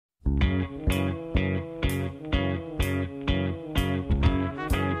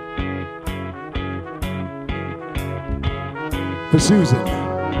for Susan.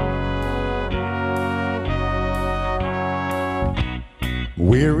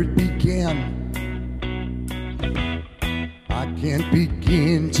 Where it began, I can't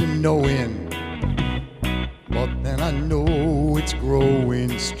begin to know it, but then I know it's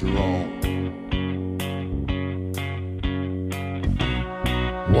growing strong.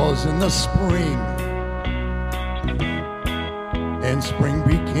 Was in the spring, and spring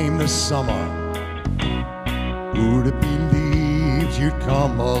became the summer. Who'd have believed you'd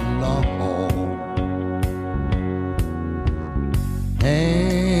come along?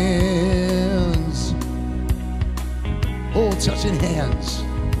 Hands, oh, touching hands,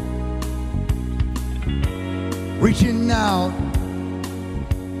 reaching out,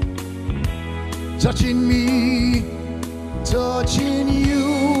 touching me, touching you.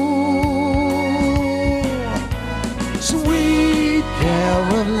 Sweet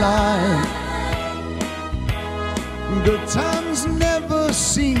Caroline, good times never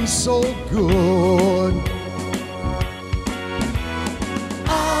seem so good.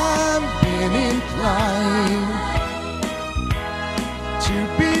 I've been inclined to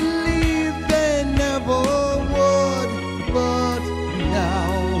believe they never would, but now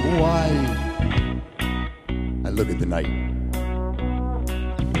I look at the night,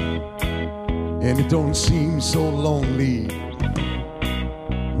 and it don't seem so lonely.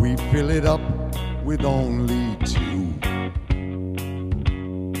 We fill it up with only two.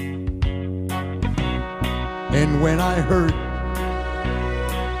 And when I hurt,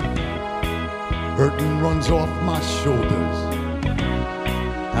 hurting runs off my shoulders.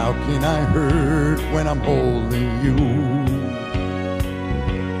 How can I hurt when I'm holding you?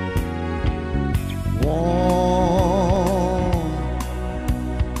 Warm,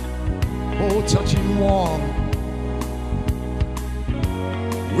 oh, touching warm,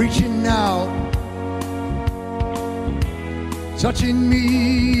 reaching out, touching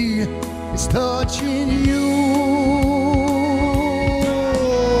me, it's touching you.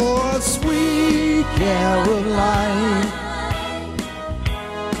 Sweet Caroline,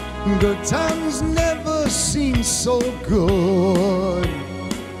 good times never seem so good.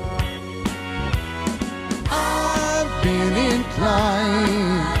 I've been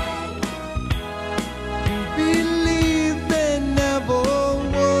inclined to believe they never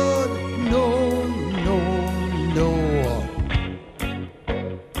would. No, no, no.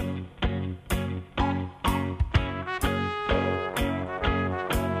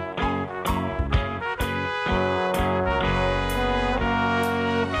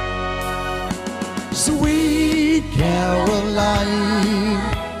 Sweet Caroline,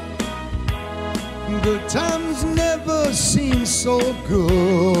 good times never seem so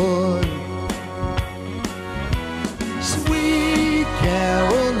good. Sweet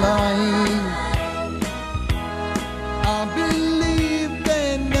Caroline, I believe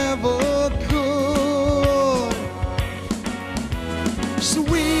they never could.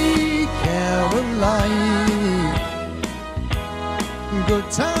 Sweet Caroline, good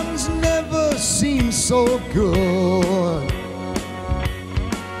times never seem so good.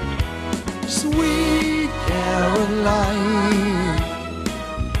 Sweet Caroline,